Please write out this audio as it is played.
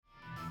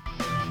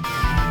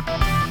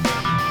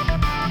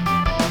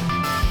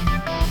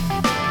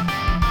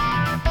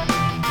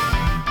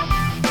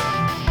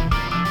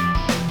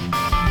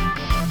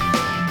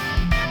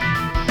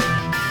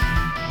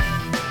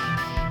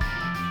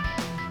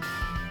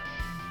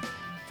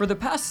For the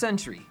past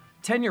century,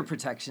 tenure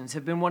protections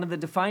have been one of the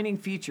defining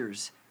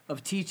features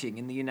of teaching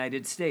in the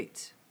United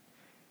States.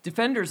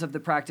 Defenders of the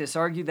practice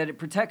argue that it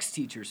protects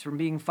teachers from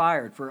being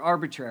fired for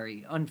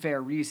arbitrary,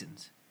 unfair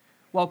reasons,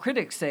 while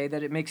critics say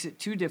that it makes it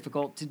too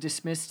difficult to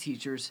dismiss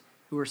teachers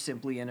who are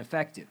simply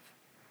ineffective.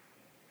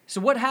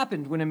 So what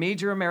happened when a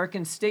major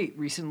American state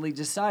recently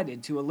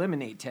decided to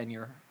eliminate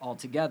tenure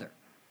altogether?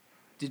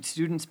 Did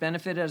students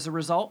benefit as a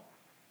result?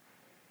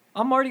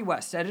 I'm Marty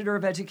West, editor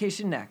of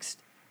Education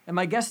Next, and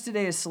my guest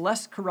today is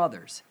Celeste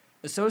Carruthers,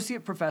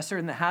 associate professor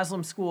in the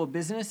Haslam School of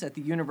Business at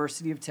the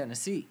University of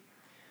Tennessee.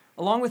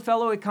 Along with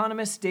fellow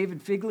economists David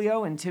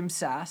Figlio and Tim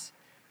Sass,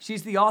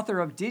 she's the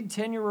author of Did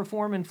Tenure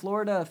Reform in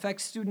Florida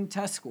Affect Student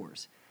Test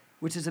Scores?,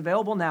 which is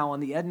available now on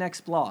the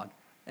EdNext blog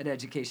at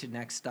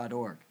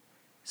educationnext.org.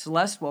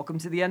 Celeste, welcome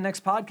to the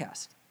EdNext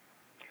podcast.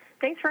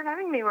 Thanks for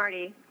having me,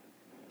 Marty.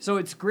 So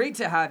it's great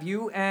to have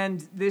you,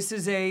 and this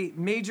is a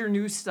major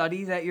new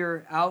study that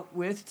you're out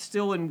with,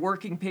 still in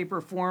working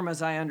paper form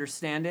as I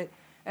understand it,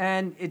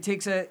 and it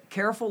takes a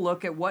careful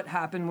look at what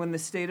happened when the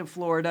state of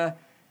Florida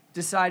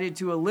decided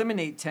to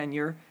eliminate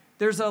tenure.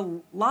 There's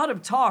a lot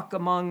of talk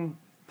among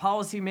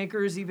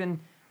policymakers, even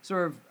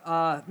sort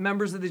of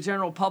members of the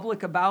general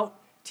public about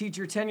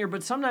teacher tenure,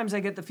 but sometimes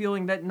I get the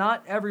feeling that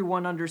not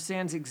everyone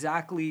understands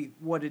exactly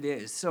what it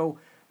is. So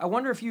I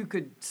wonder if you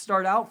could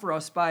start out for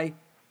us by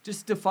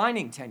just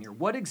defining tenure.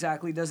 What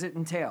exactly does it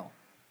entail?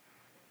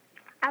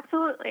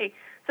 Absolutely.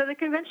 So the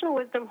conventional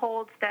wisdom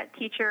holds that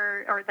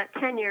tenure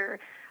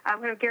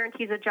kind of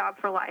guarantees a job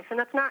for life, and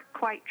that's not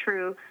quite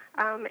true.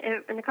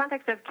 In the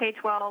context of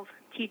K-12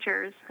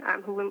 teachers,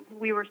 who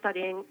we were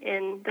studying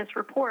in this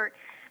report,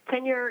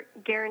 tenure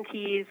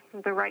guarantees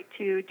the right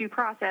to due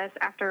process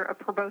after a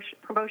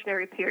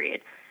probationary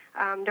period.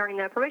 During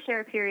the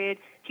probationary period,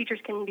 teachers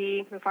can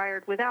be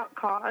fired without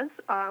cause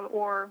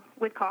or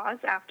with cause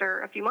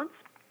after a few months.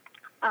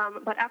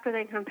 But after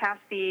they can pass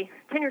the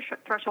tenure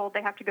threshold,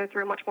 they have to go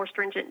through a much more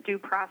stringent due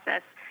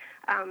process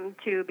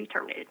to be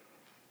terminated.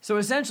 So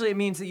essentially it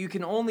means that you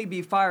can only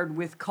be fired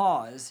with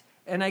cause.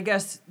 And I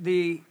guess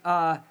the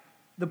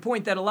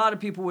point that a lot of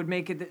people would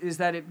make is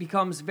that it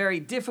becomes very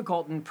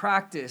difficult in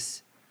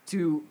practice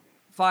to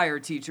fire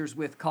teachers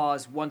with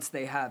cause once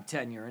they have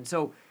tenure. And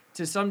so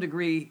to some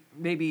degree,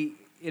 maybe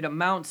it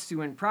amounts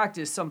to, in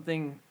practice,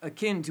 something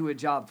akin to a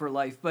job for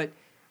life. But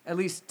at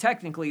least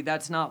technically,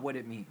 that's not what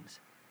it means.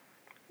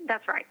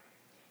 That's right.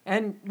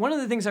 And one of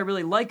the things I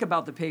really like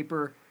about the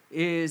paper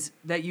is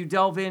that you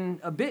delve in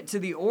a bit to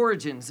the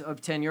origins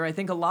of tenure. I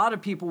think a lot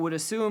of people would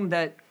assume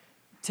that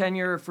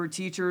tenure for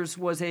teachers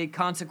was a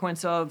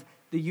consequence of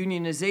the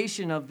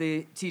unionization of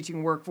the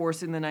teaching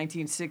workforce in the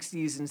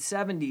 1960s and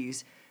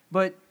 70s.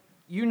 But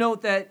you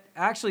note that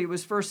actually it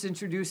was first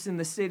introduced in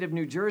the state of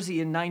New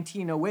Jersey in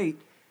 1908.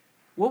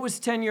 What was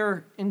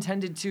tenure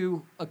intended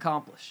to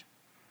accomplish?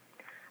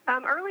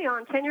 Early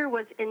on, tenure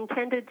was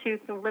intended to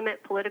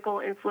limit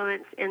political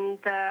influence in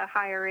the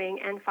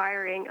hiring and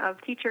firing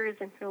of teachers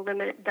and to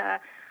limit the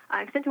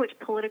extent to which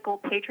political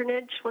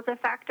patronage was a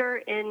factor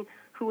in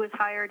who was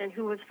hired and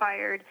who was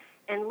fired.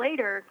 And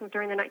later,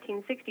 during the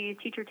 1960s,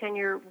 teacher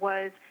tenure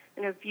was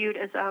viewed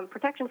as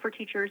protection for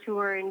teachers who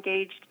were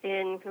engaged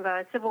in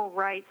civil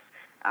rights,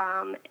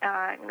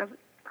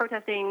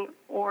 protesting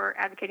or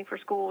advocating for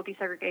school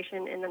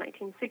desegregation in the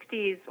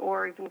 1960s,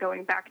 or even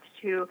going back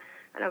to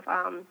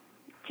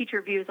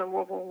teacher views on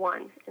World War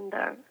I in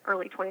the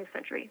early 20th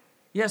century.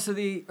 Yeah, so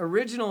the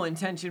original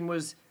intention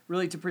was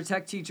really to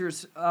protect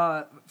teachers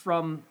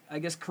from, I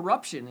guess,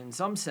 corruption in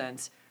some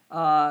sense,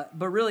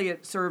 but really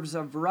it serves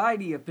a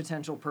variety of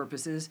potential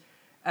purposes.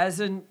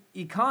 As an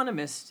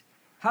economist,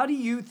 how do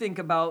you think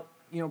about,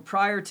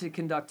 prior to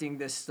conducting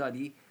this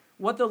study,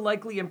 what the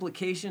likely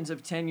implications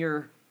of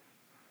tenure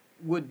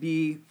would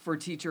be for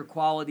teacher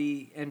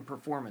quality and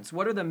performance?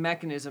 What are the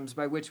mechanisms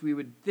by which we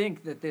would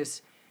think that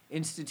this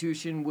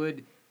institution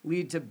would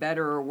lead to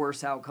better or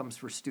worse outcomes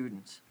for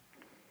students?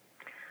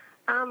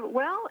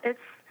 Well, it's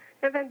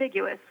kind of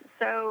ambiguous.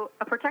 So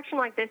a protection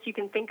like this you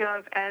can think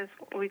of as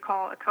what we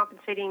call a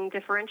compensating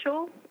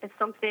differential. It's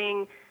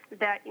something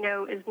that,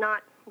 is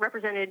not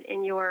represented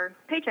in your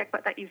paycheck,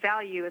 but that you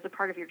value as a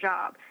part of your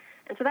job.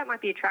 And so that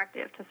might be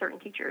attractive to certain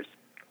teachers.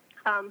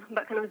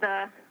 But kind of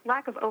the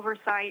lack of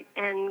oversight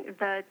and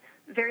the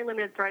very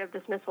limited threat of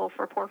dismissal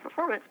for poor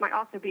performance might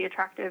also be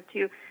attractive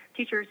to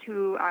teachers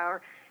who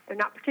are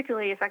not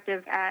particularly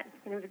effective at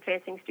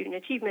advancing student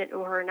achievement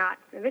or are not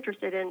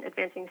interested in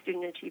advancing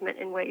student achievement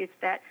in ways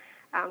that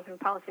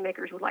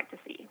policymakers would like to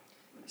see.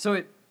 So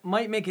it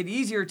might make it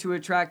easier to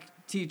attract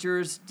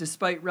teachers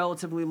despite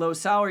relatively low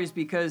salaries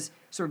because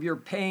sort of you're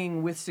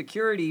paying with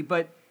security,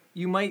 but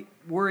you might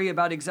worry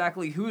about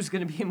exactly who's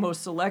going to be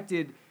most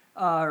selected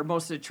or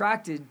most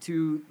attracted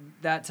to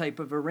that type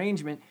of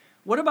arrangement.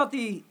 What about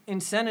the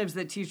incentives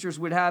that teachers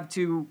would have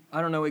to,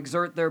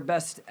 exert their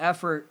best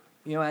effort,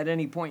 at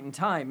any point in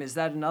time? Is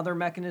that another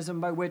mechanism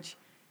by which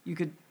you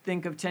could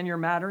think of tenure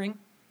mattering?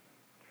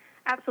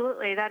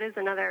 Absolutely. That is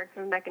another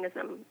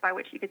mechanism by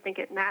which you could think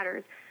it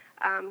matters.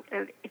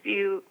 If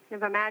you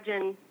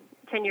imagine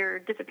tenure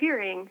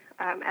disappearing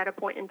at a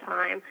point in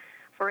time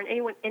for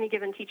any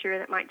given teacher,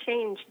 that might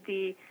change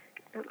the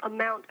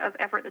amount of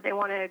effort that they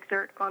want to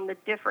exert on the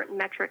different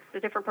metrics, the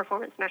different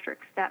performance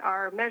metrics that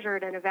are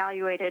measured and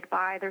evaluated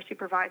by their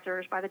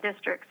supervisors, by the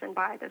districts, and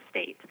by the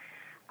state.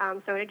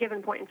 So at a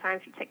given point in time,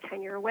 if you take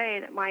tenure away,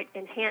 that might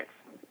enhance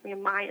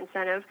my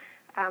incentive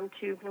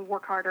to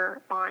work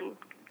harder on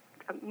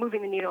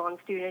moving the needle on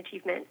student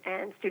achievement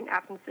and student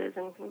absences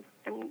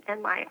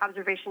and my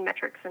observation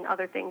metrics and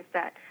other things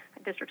that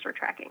districts are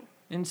tracking.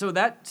 And so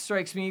that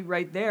strikes me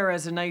right there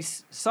as a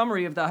nice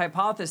summary of the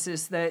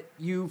hypothesis that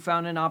you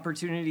found an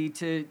opportunity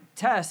to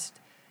test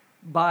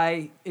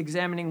by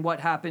examining what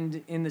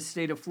happened in the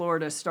state of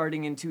Florida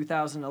starting in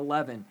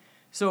 2011.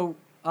 So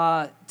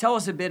tell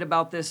us a bit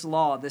about this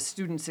law, the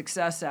Student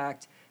Success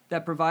Act,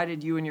 that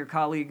provided you and your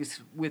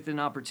colleagues with an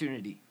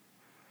opportunity.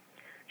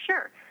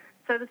 Sure.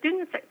 So the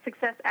Student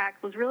Success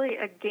Act was really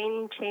a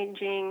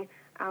game-changing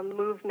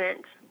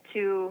movement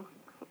to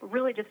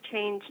really just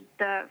change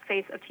the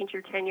face of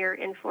teacher tenure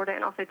in Florida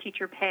and also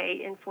teacher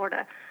pay in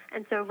Florida.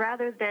 And so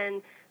rather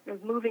than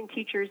moving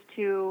teachers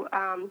to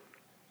an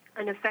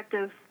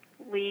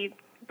effectively,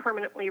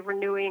 permanently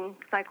renewing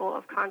cycle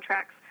of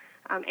contracts,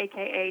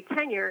 aka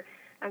tenure,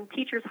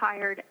 teachers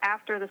hired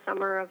after the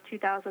summer of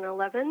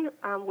 2011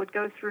 would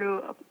go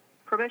through a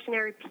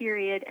probationary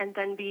period and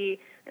then be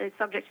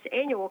subject to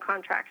annual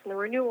contracts. And the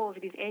renewal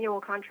of these annual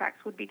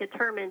contracts would be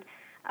determined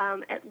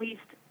at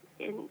least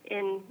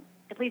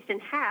in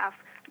half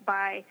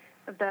by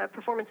the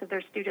performance of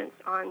their students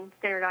on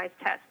standardized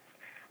tests.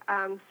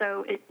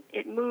 So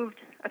it moved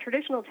a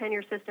traditional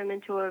tenure system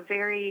into a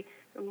very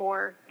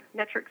more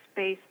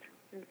metrics-based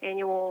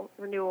annual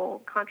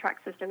renewal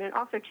contract system, and it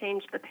also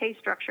changed the pay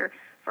structure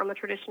from a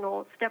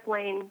traditional step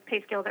lane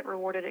pay scale that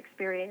rewarded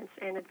experience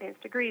and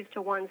advanced degrees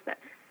to ones that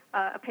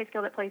a pay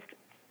scale that placed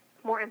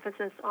more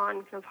emphasis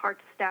on kind of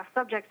hard-to-staff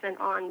subjects and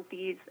on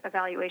these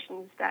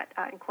evaluations that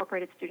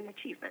incorporated student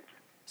achievement.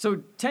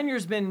 So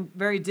tenure's been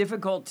very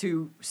difficult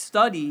to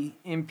study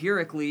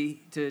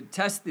empirically to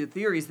test the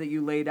theories that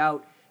you laid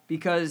out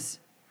because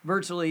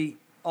virtually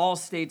all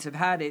states have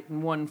had it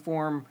in one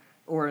form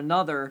or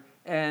another,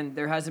 and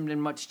there hasn't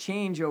been much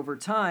change over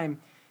time.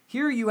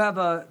 Here you have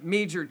a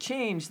major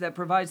change that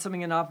provides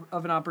something of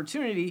an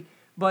opportunity,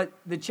 but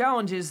the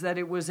challenge is that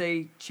it was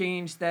a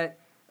change that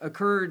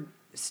occurred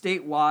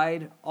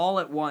statewide all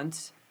at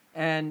once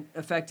and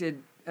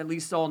affected at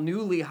least all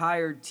newly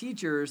hired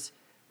teachers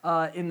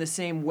in the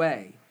same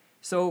way.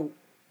 So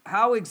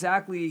how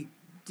exactly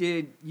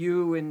did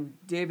you and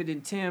David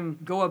and Tim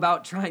go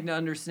about trying to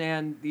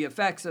understand the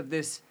effects of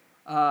this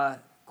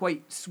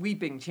quite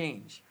sweeping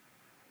change?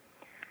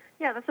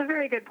 Yeah, that's a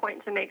very good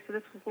point to make. So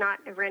this was not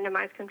a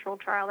randomized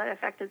controlled trial that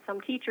affected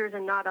some teachers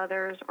and not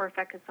others, or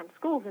affected some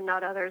schools and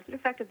not others. It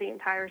affected the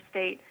entire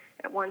state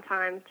at one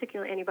time,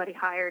 particularly anybody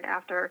hired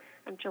after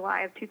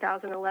July of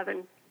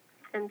 2011.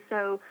 And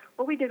so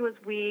what we did was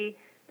we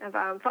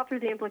thought through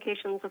the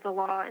implications of the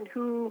law and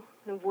who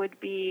would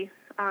be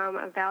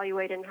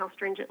evaluated and how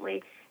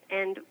stringently.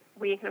 And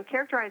we kind of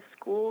characterized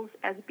schools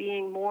as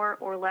being more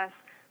or less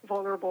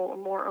vulnerable or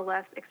more or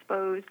less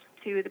exposed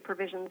to the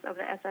provisions of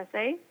the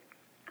SSA.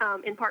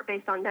 In part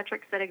based on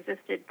metrics that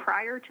existed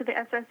prior to the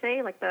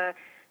SSA, like the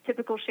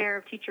typical share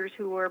of teachers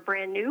who were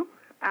brand new.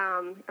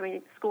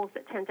 Schools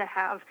that tend to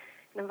have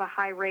kind of a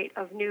high rate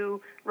of new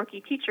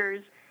rookie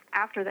teachers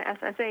after the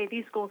SSA,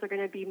 these schools are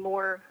going to be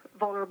more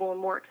vulnerable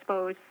and more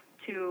exposed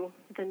to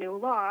the new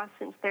law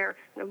since they're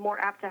more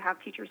apt to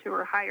have teachers who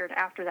were hired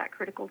after that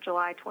critical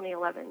July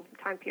 2011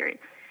 time period.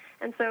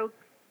 And so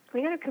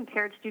we kind of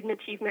compared student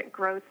achievement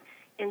growth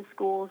in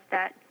schools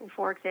that,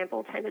 for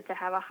example, tended to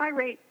have a high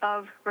rate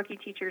of rookie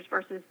teachers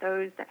versus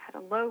those that had a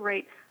low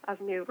rate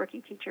of new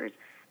rookie teachers,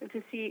 and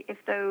to see if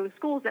those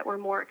schools that were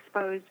more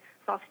exposed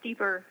saw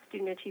steeper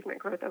student achievement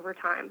growth over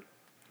time.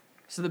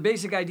 So the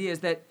basic idea is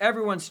that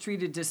everyone's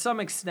treated to some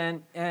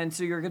extent, and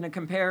so you're going to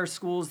compare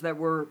schools that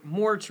were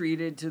more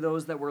treated to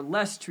those that were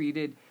less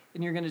treated,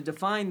 and you're going to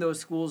define those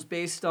schools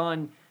based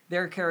on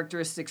their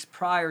characteristics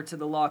prior to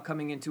the law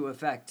coming into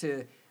effect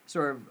to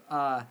sort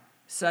of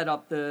set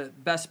up the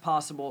best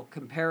possible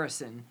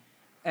comparison.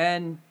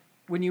 And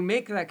when you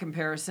make that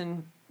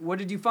comparison, what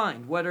did you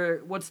find?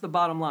 What's the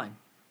bottom line?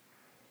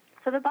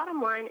 So the bottom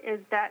line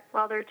is that,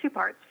 well, there are two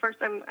parts. First,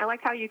 I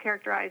like how you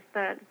characterized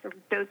the sort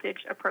of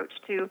dosage approach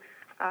to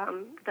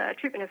the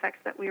treatment effects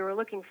that we were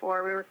looking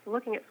for. We were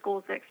looking at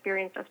schools that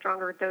experienced a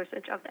stronger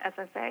dosage of the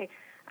SSA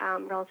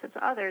relative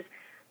to others.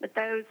 But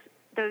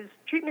those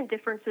treatment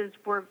differences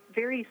were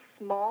very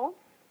small,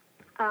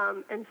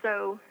 and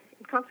so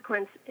in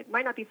consequence, it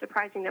might not be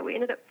surprising that we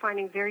ended up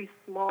finding very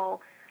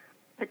small,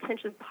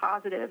 potentially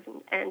positive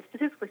and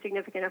statistically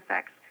significant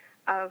effects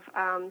of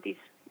these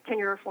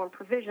tenure reform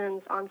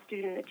provisions on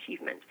student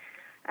achievement.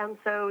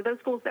 So those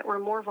schools that were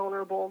more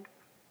vulnerable,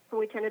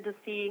 we tended to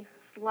see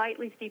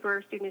slightly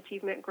steeper student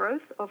achievement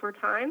growth over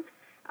time,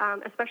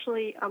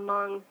 especially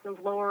among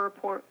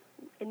the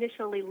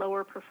initially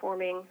lower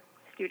performing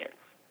students.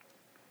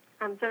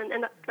 And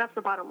that's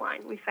the bottom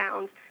line. We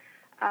found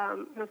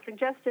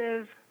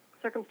suggestive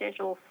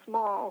circumstantial,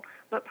 small,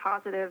 but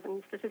positive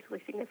and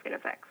statistically significant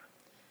effects.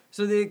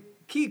 So the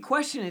key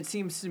question, it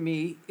seems to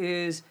me,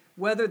 is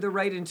whether the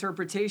right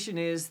interpretation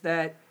is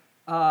that,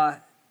 I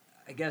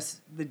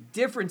guess, the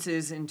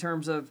differences in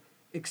terms of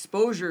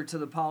exposure to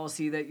the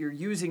policy that you're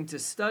using to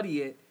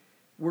study it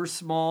were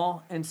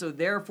small, and so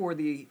therefore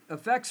the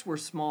effects were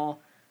small,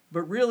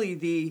 but really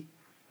the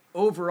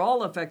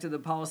overall effect of the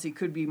policy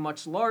could be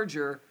much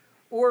larger,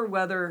 or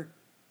whether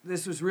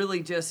this was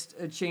really just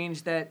a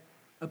change that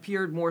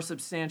appeared more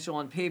substantial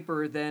on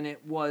paper than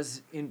it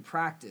was in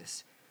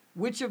practice.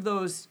 Which of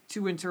those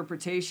two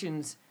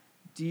interpretations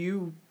do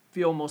you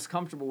feel most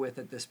comfortable with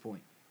at this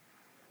point?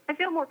 I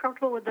feel more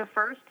comfortable with the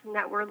first, in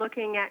that we're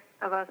looking at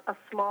a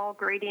small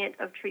gradient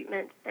of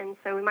treatment, and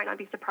so we might not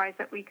be surprised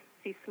that we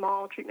see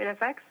small treatment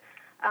effects.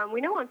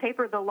 We know on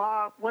paper the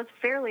law was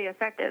fairly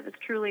effective. It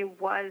truly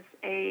was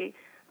a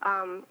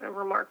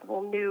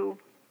remarkable new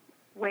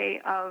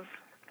way of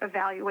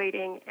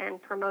evaluating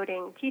and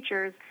promoting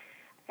teachers,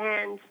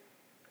 and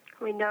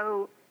we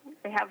know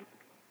they have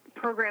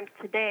programs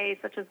today,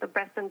 such as the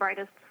Best and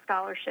Brightest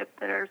Scholarship,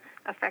 that are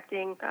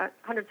affecting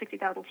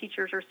 160,000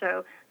 teachers or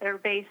so, that are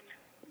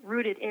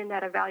rooted in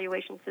that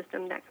evaluation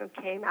system that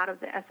came out of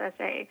the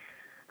SSA.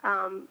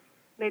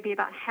 Maybe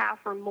about half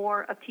or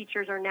more of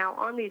teachers are now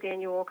on these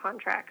annual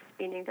contracts,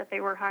 meaning that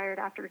they were hired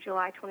after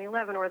July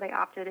 2011 or they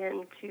opted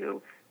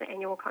into the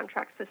annual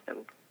contract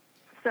system.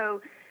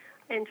 So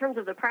in terms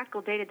of the practical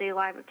day-to-day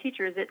life of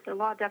teachers, the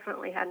law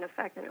definitely had an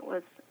effect, and it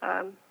was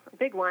a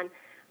big one.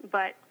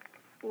 But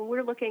when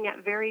we're looking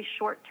at very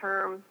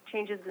short-term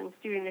changes in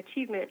student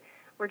achievement,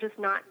 we're just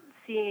not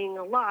seeing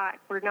a lot.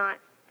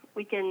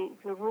 We can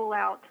rule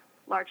out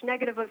large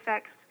negative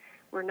effects.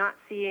 We're not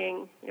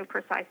seeing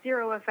precise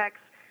zero effects,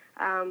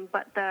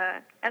 but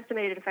the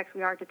estimated effects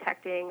we are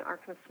detecting are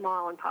kind of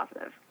small and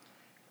positive.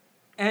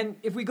 And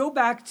if we go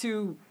back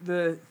to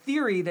the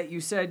theory that you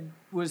said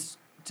was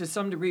to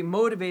some degree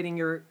motivating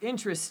your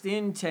interest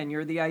in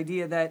tenure, the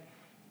idea that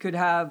could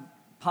have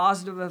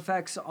positive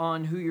effects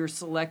on who you're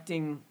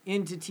selecting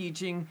into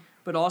teaching,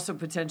 but also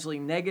potentially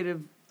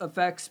negative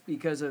effects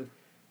because of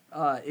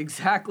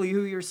exactly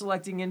who you're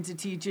selecting into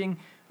teaching,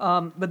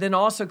 but then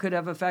also could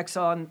have effects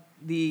on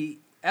the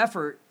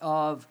effort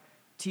of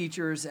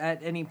teachers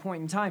at any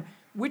point in time.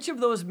 Which of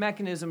those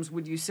mechanisms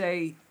would you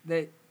say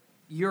that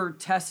you're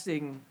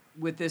testing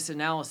with this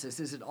analysis?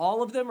 Is it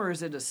all of them, or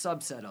is it a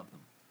subset of them?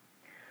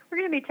 We're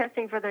going to be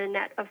testing for the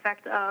net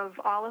effect of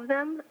all of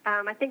them.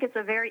 I think it's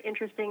a very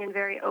interesting and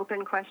very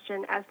open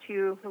question as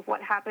to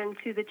what happened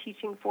to the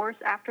teaching force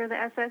after the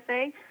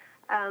SSA.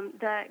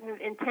 The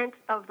intent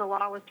of the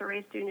law was to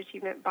raise student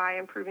achievement by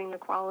improving the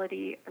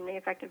quality and the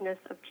effectiveness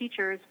of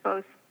teachers,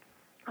 both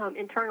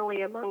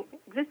internally among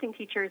existing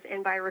teachers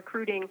and by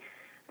recruiting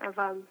of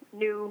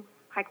new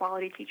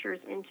high-quality teachers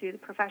into the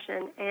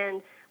profession.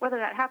 And whether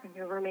that happens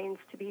remains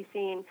to be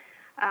seen.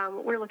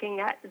 What we're looking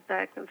at is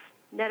the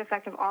net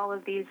effect of all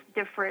of these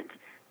different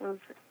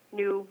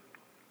new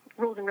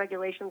rules and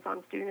regulations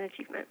on student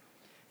achievement.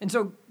 And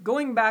so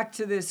going back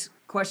to this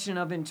question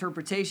of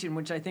interpretation,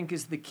 which I think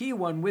is the key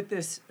one with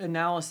this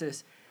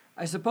analysis,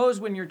 I suppose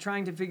when you're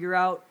trying to figure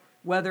out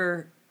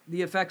whether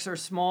the effects are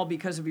small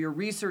because of your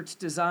research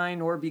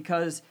design or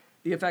because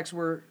the effects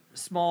were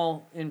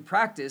small in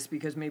practice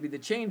because maybe the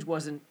change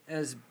wasn't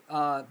as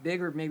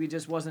big or maybe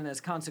just wasn't as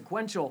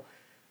consequential,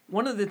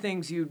 one of the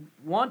things you'd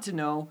want to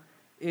know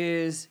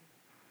is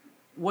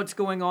what's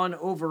going on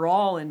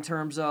overall in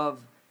terms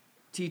of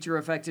teacher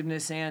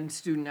effectiveness and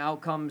student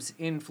outcomes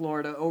in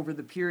Florida over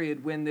the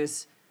period when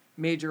this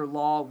major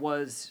law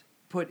was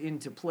put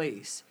into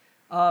place.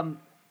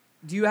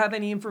 Do you have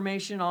any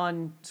information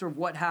on sort of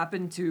what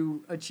happened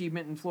to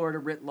achievement in Florida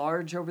writ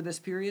large over this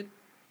period?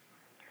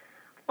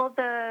 Well,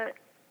 the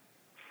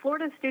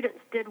Florida students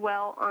did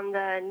well on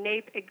the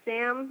NAEP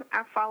exam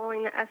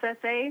following the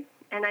SSA,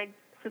 and I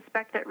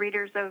suspect that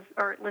readers of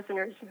or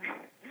listeners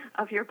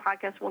of your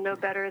podcast will know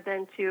better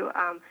than to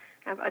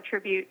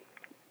attribute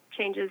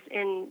changes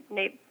in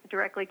NAEP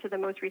directly to the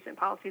most recent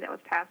policy that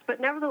was passed.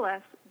 But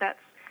nevertheless, that's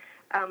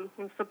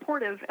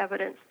supportive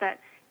evidence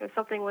that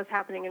something was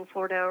happening in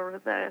Florida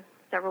over the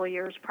several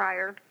years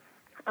prior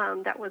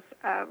that was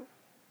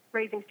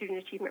raising student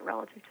achievement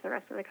relative to the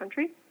rest of the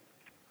country.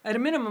 At a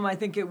minimum, I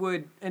think it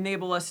would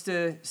enable us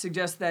to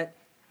suggest that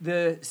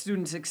the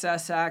Student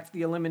Success Act,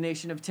 the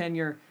elimination of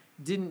tenure,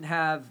 didn't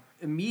have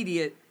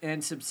immediate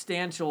and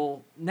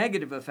substantial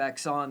negative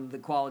effects on the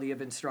quality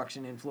of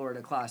instruction in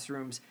Florida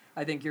classrooms.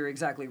 I think you're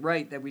exactly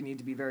right that we need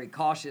to be very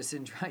cautious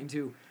in trying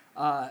to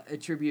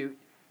attribute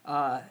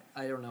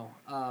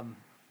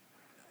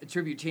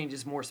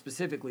changes more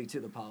specifically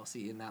to the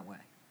policy in that way.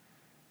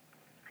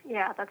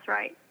 Yeah, that's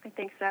right. I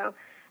think so.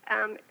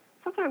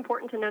 It's also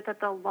important to note that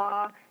the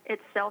law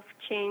itself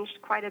changed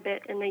quite a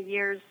bit in the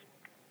years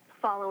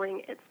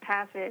following its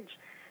passage.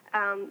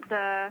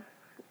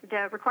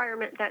 The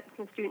requirement that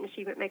student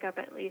achievement make up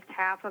at least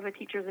half of a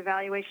teacher's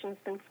evaluation has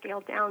been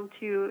scaled down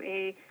to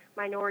a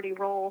minority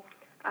role.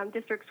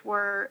 Districts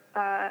were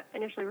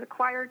initially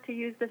required to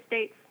use the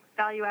state's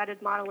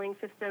value-added modeling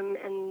system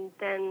and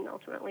then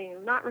ultimately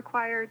not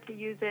required to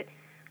use it.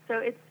 So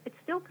it's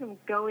still kind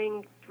of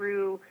going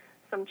through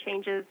some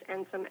changes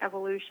and some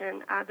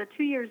evolution. The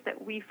 2 years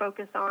that we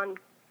focus on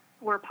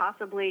were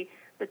possibly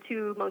the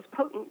two most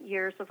potent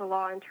years of the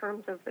law in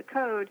terms of the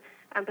code,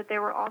 but they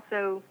were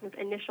also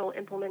initial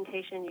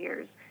implementation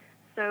years.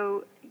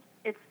 So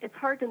it's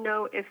hard to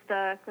know if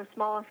the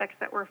small effects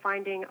that we're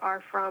finding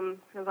are from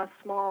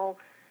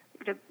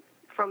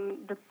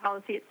from the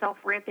policy itself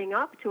ramping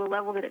up to a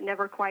level that it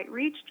never quite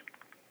reached,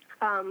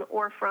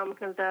 or from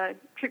the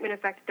treatment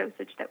effect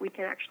dosage that we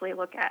can actually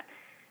look at.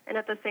 And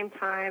at the same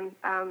time,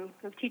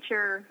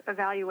 teacher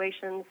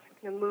evaluations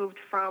moved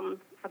from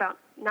about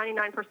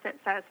 99%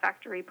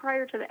 satisfactory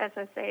prior to the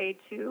SSA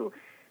to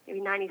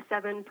maybe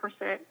 97%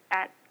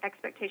 at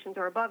expectations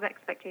or above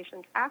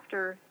expectations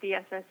after the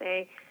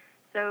SSA.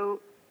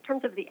 So in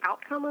terms of the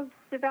outcome of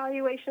the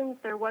evaluations,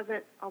 there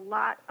wasn't a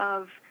lot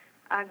of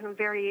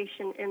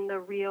variation in the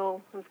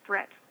real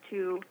threat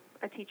to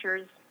a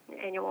teacher's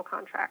annual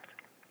contract.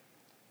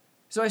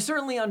 So I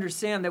certainly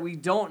understand that we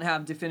don't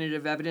have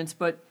definitive evidence,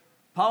 but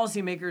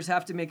policymakers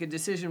have to make a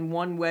decision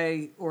one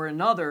way or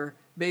another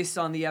based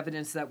on the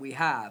evidence that we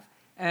have.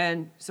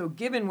 And so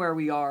given where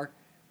we are,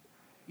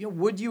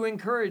 would you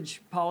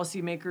encourage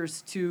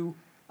policymakers to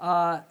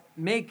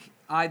make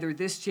either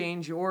this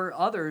change or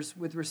others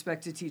with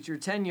respect to teacher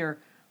tenure,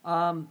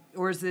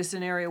 or is this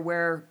an area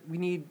where we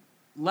need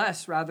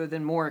less rather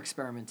than more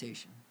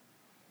experimentation?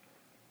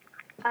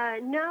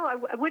 No,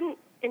 I wouldn't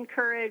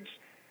encourage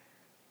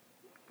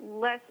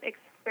less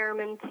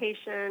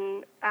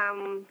experimentation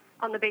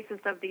on the basis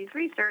of these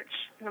research.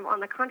 On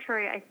the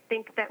contrary, I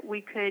think that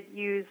we could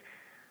use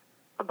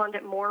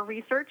abundant more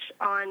research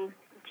on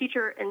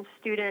teacher and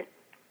student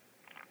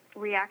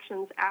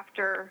reactions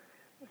after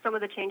some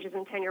of the changes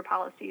in tenure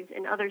policies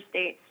in other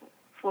states,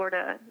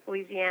 Florida,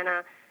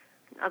 Louisiana,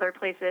 other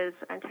places,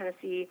 and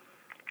Tennessee,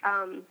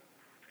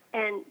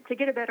 and to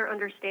get a better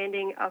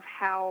understanding of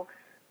how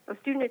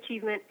student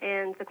achievement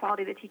and the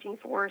quality of the teaching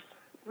force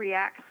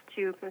reacts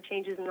to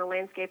changes in the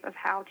landscape of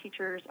how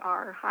teachers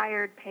are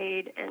hired,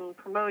 paid, and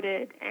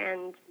promoted,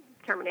 and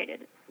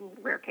terminated in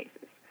rare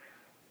cases.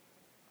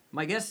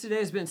 My guest today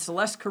has been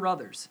Celeste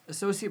Carruthers,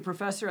 Associate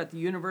Professor at the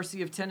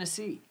University of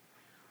Tennessee.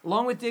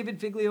 Along with David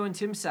Figlio and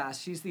Tim Sass,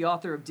 she's the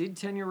author of Did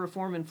Tenure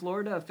Reform in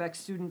Florida Affect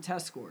Student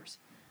Test Scores?,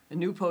 a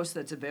new post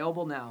that's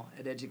available now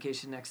at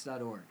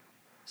educationnext.org.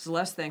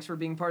 Celeste, thanks for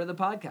being part of the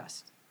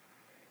podcast.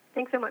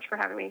 Thanks so much for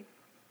having me.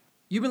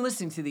 You've been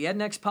listening to the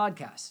EdNext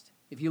podcast.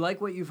 If you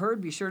like what you've heard,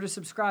 be sure to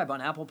subscribe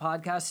on Apple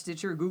Podcasts,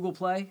 Stitcher, Google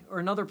Play, or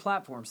another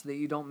platform so that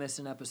you don't miss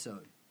an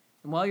episode.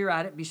 And while you're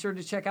at it, be sure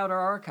to check out our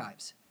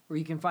archives, where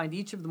you can find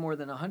each of the more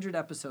than 100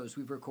 episodes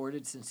we've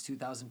recorded since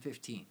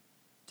 2015.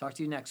 Talk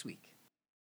to you next week.